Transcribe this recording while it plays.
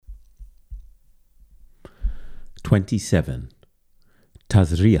27.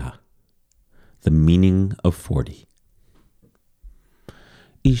 Tazria, the meaning of 40.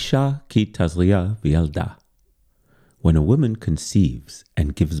 Isha ki tazria v'yalda, when a woman conceives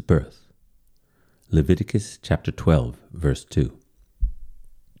and gives birth. Leviticus chapter 12, verse 2.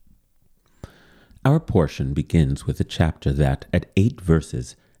 Our portion begins with a chapter that, at 8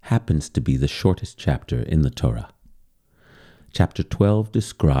 verses, happens to be the shortest chapter in the Torah. Chapter 12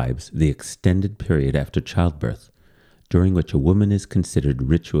 describes the extended period after childbirth, during which a woman is considered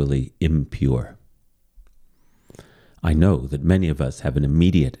ritually impure. I know that many of us have an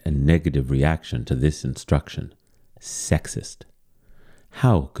immediate and negative reaction to this instruction. Sexist.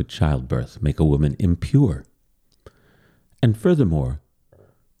 How could childbirth make a woman impure? And furthermore,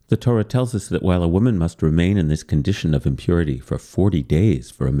 the Torah tells us that while a woman must remain in this condition of impurity for 40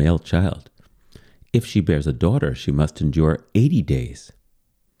 days for a male child, if she bears a daughter, she must endure 80 days.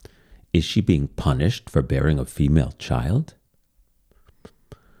 Is she being punished for bearing a female child?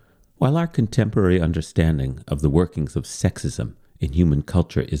 While our contemporary understanding of the workings of sexism in human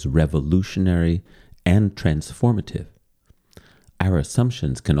culture is revolutionary and transformative, our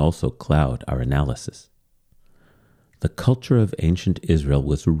assumptions can also cloud our analysis. The culture of ancient Israel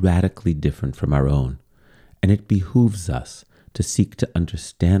was radically different from our own, and it behooves us to seek to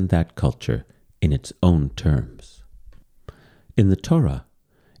understand that culture in its own terms. In the Torah,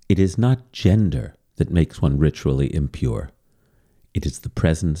 it is not gender that makes one ritually impure. It is the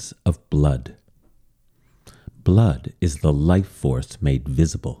presence of blood. Blood is the life force made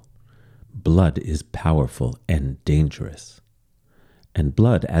visible. Blood is powerful and dangerous. And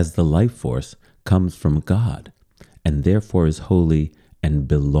blood, as the life force, comes from God, and therefore is holy and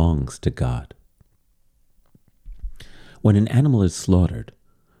belongs to God. When an animal is slaughtered,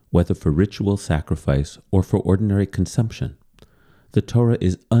 whether for ritual sacrifice or for ordinary consumption, the Torah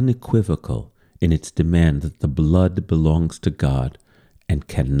is unequivocal in its demand that the blood belongs to God and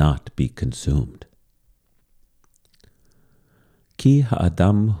cannot be consumed. Ki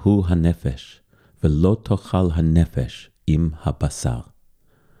ha'adam hu hanefesh, velo tochal hanefesh im habasar.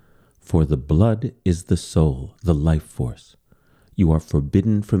 For the blood is the soul, the life force. You are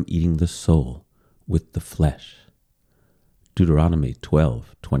forbidden from eating the soul with the flesh. Deuteronomy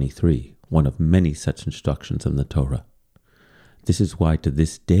 12:23, one of many such instructions in the Torah. This is why to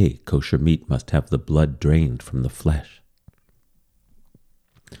this day kosher meat must have the blood drained from the flesh.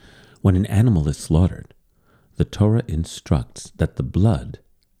 When an animal is slaughtered, the Torah instructs that the blood,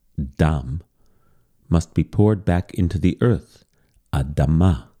 dam, must be poured back into the earth,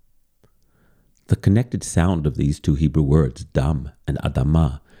 adamah. The connected sound of these two Hebrew words, dam and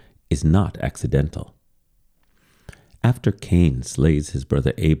adamah, is not accidental. After Cain slays his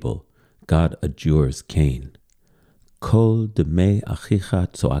brother Abel, God adjures Cain. Kol demei achicha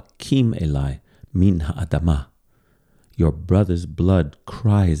tzoakim elai min ha'adamah. Your brother's blood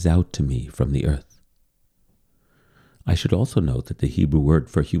cries out to me from the earth. I should also note that the Hebrew word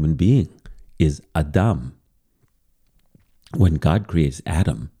for human being is Adam. When God creates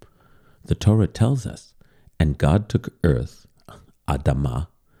Adam, the Torah tells us, and God took earth, Adamah,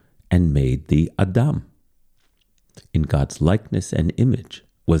 and made the Adam. In God's likeness and image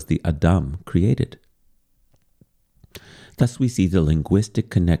was the Adam created. Thus we see the linguistic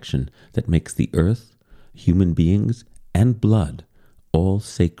connection that makes the earth, human beings, and blood all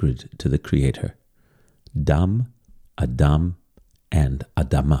sacred to the Creator. Dam, Adam, and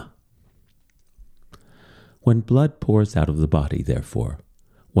Adamah. When blood pours out of the body, therefore,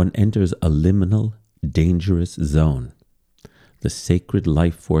 one enters a liminal, dangerous zone. The sacred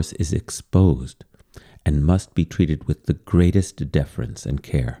life force is exposed and must be treated with the greatest deference and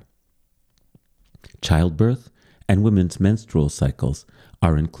care. Childbirth and women's menstrual cycles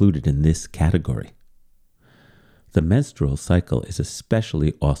are included in this category. The menstrual cycle is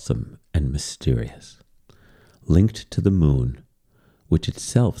especially awesome and mysterious, linked to the moon, which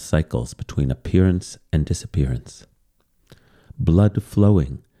itself cycles between appearance and disappearance. Blood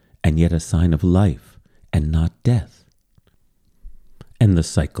flowing, and yet a sign of life and not death. And the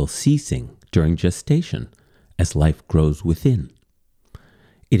cycle ceasing during gestation as life grows within.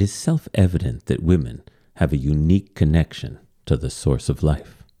 It is self-evident that women have a unique connection to the source of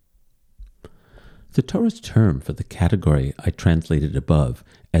life. The Torah's term for the category I translated above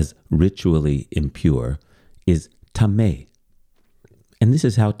as ritually impure is tameh, and this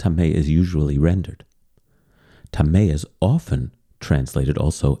is how tameh is usually rendered. Tameh is often translated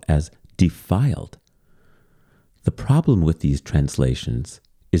also as defiled. The problem with these translations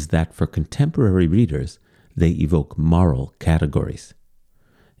is that for contemporary readers, they evoke moral categories.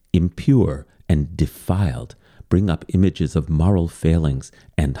 Impure and defiled bring up images of moral failings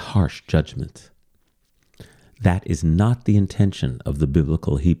and harsh judgments. That is not the intention of the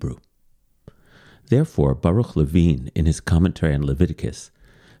biblical Hebrew. Therefore, Baruch Levine, in his commentary on Leviticus,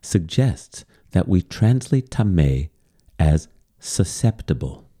 suggests that we translate tameh as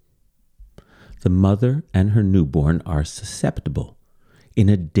susceptible. The mother and her newborn are susceptible, in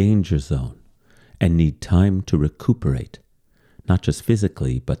a danger zone, and need time to recuperate, not just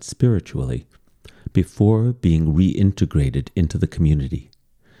physically but spiritually, before being reintegrated into the community,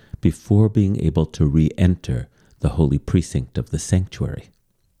 before being able to re-enter the holy precinct of the sanctuary.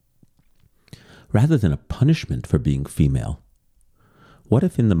 Rather than a punishment for being female, what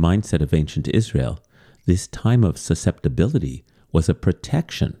if in the mindset of ancient Israel, this time of susceptibility was a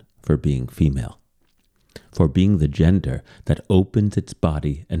protection for being female, for being the gender that opens its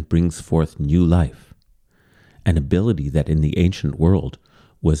body and brings forth new life, an ability that in the ancient world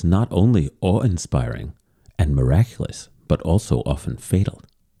was not only awe-inspiring and miraculous, but also often fatal.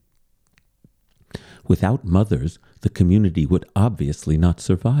 Without mothers, the community would obviously not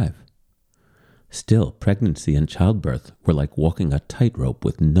survive. Still, pregnancy and childbirth were like walking a tightrope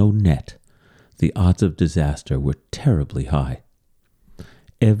with no net. The odds of disaster were terribly high.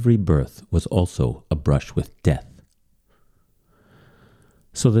 Every birth was also a brush with death.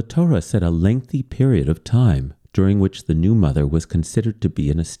 So the Torah set a lengthy period of time during which the new mother was considered to be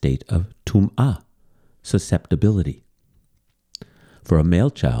in a state of tum'ah, susceptibility. For a male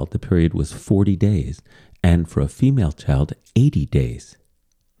child, the period was 40 days, and for a female child, 80 days.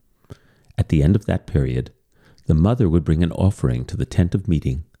 At the end of that period, the mother would bring an offering to the tent of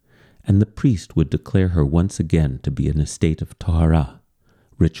meeting, and the priest would declare her once again to be in a state of tahara,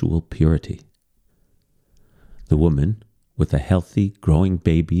 ritual purity. The woman, with a healthy, growing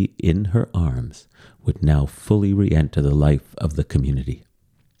baby in her arms, would now fully re-enter the life of the community.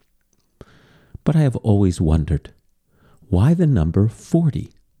 But I have always wondered, why the number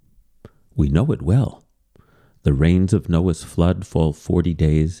 40? We know it well. The rains of Noah's flood fall 40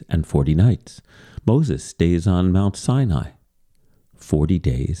 days and 40 nights. Moses stays on Mount Sinai 40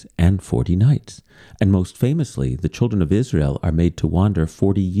 days and 40 nights. And most famously, the children of Israel are made to wander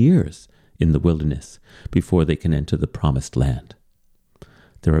 40 years in the wilderness before they can enter the promised land.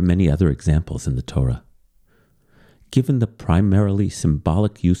 There are many other examples in the Torah. Given the primarily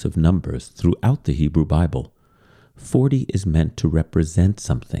symbolic use of numbers throughout the Hebrew Bible, 40 is meant to represent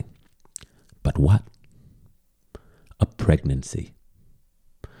something. But what? A pregnancy.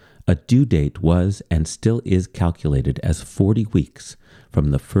 A due date was and still is calculated as 40 weeks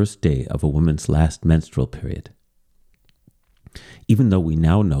from the first day of a woman's last menstrual period. Even though we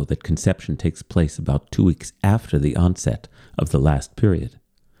now know that conception takes place about 2 weeks after the onset of the last period,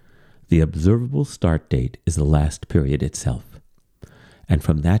 the observable start date is the last period itself. And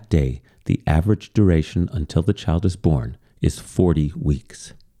from that day, the average duration until the child is born is 40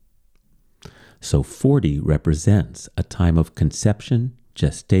 weeks. So 40 represents a time of conception,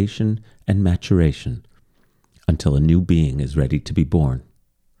 gestation, and maturation until a new being is ready to be born.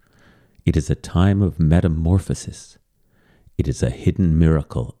 It is a time of metamorphosis. It is a hidden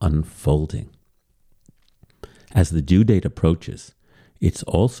miracle unfolding. As the due date approaches, it's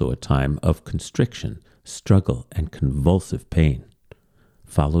also a time of constriction, struggle, and convulsive pain,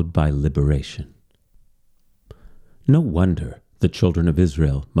 followed by liberation. No wonder the children of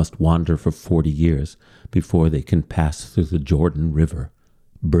Israel must wander for 40 years before they can pass through the Jordan River,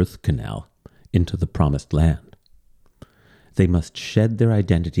 birth canal, into the promised land. They must shed their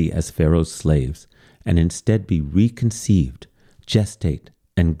identity as Pharaoh's slaves and instead be reconceived, gestate,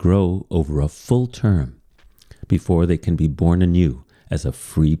 and grow over a full term before they can be born anew as a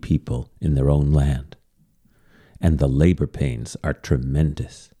free people in their own land. And the labor pains are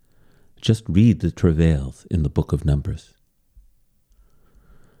tremendous. Just read the travails in the book of Numbers.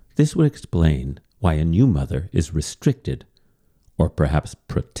 This would explain why a new mother is restricted, or perhaps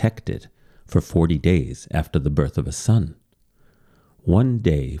protected, for 40 days after the birth of a son. 1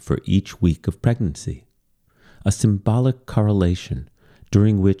 day for each week of pregnancy, a symbolic correlation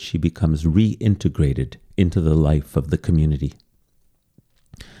during which she becomes reintegrated into the life of the community.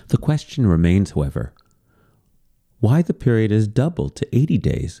 The question remains, however, why the period is doubled to 80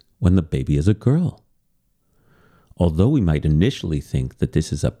 days when the baby is a girl? Although we might initially think that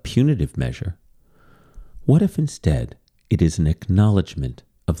this is a punitive measure, what if instead it is an acknowledgement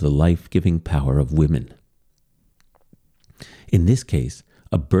of the life-giving power of women? In this case,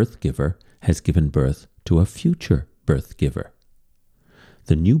 a birth giver has given birth to a future birth giver.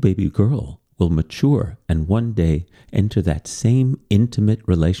 The new baby girl will mature and one day enter that same intimate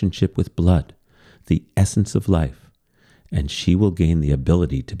relationship with blood, the essence of life, and she will gain the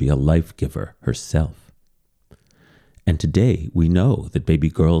ability to be a life giver herself. And today we know that baby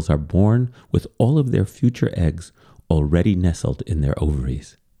girls are born with all of their future eggs already nestled in their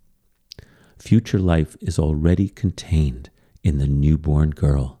ovaries. Future life is already contained in the newborn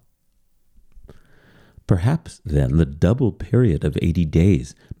girl. Perhaps then the double period of 80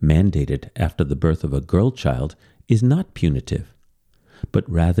 days mandated after the birth of a girl child is not punitive, but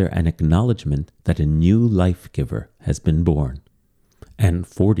rather an acknowledgement that a new life giver has been born, and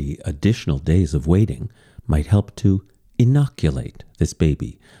 40 additional days of waiting might help to inoculate this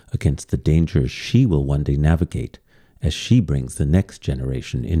baby against the dangers she will one day navigate as she brings the next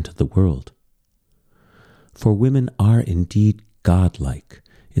generation into the world. For women are indeed godlike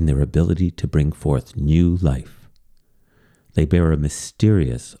in their ability to bring forth new life. They bear a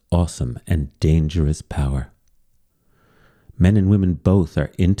mysterious, awesome, and dangerous power. Men and women both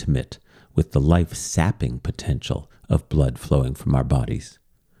are intimate with the life-sapping potential of blood flowing from our bodies.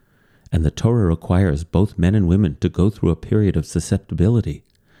 And the Torah requires both men and women to go through a period of susceptibility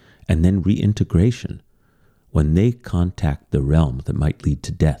and then reintegration when they contact the realm that might lead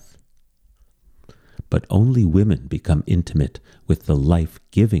to death. But only women become intimate with the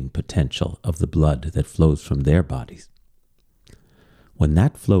life-giving potential of the blood that flows from their bodies. When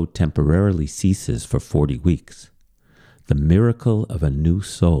that flow temporarily ceases for 40 weeks, the miracle of a new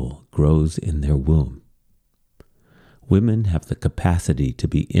soul grows in their womb. Women have the capacity to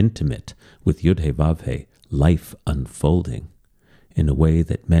be intimate with Yud-Heh-Vav-Heh, life unfolding, in a way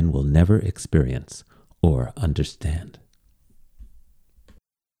that men will never experience or understand.